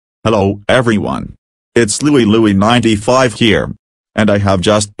Hello everyone. It's Louie95 here. And I have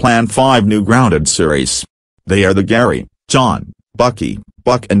just planned 5 new Grounded series. They are the Gary, John, Bucky,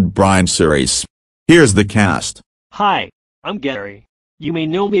 Buck and Brian series. Here's the cast. Hi, I'm Gary. You may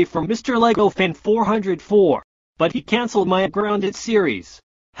know me from Mr. Lego Fan 404, but he cancelled my Grounded series.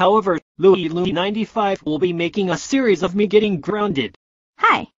 However, Louie95 will be making a series of me getting grounded.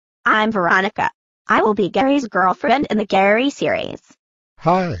 Hi, I'm Veronica. I will be Gary's girlfriend in the Gary series.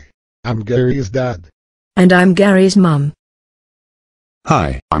 Hi, I'm Gary's dad. And I'm Gary's mum.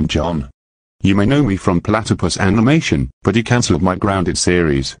 Hi, I'm John. You may know me from Platypus Animation, but he cancelled my Grounded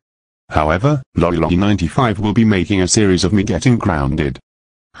series. However, Louie95 will be making a series of me getting grounded.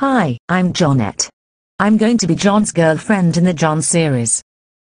 Hi, I'm Johnette. I'm going to be John's girlfriend in the John series.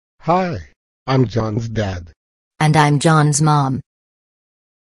 Hi, I'm John's dad. And I'm John's mom.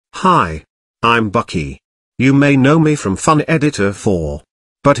 Hi, I'm Bucky. You may know me from Fun Editor 4.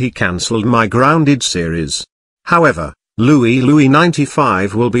 But he cancelled my Grounded series. However,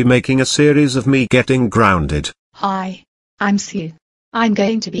 Louie95 will be making a series of me getting grounded. Hi, I'm Sue. I'm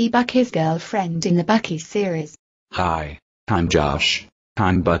going to be Bucky's girlfriend in the Bucky series. Hi, I'm Josh.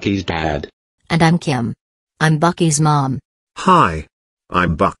 I'm Bucky's dad. And I'm Kim. I'm Bucky's mom. Hi,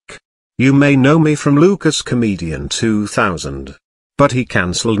 I'm Buck. You may know me from Lucas Comedian 2000. But he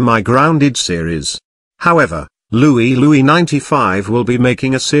cancelled my Grounded series. However, Louie95 will be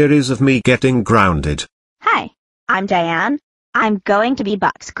making a series of me getting grounded. Hi, I'm Diane. I'm going to be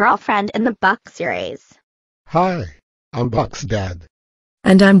Buck's girlfriend in the Buck series. Hi, I'm Buck's dad.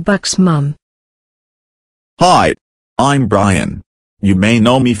 And I'm Buck's mum. Hi, I'm Brian. You may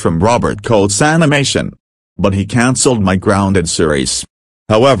know me from Robert Coates Animation. But he cancelled my Grounded series.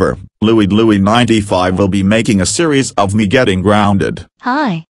 However, Louie95 will be making a series of me getting grounded.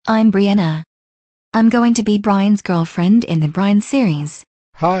 Hi, I'm Brianna. I'm going to be Brian's girlfriend in the Brian series.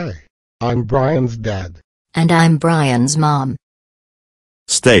 Hi, I'm Brian's dad. And I'm Brian's mom.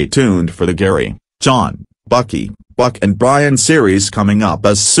 Stay tuned for the Gary, John, Bucky, Buck and Brian series coming up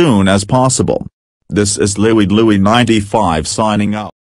as soon as possible. This is Louie95 signing out.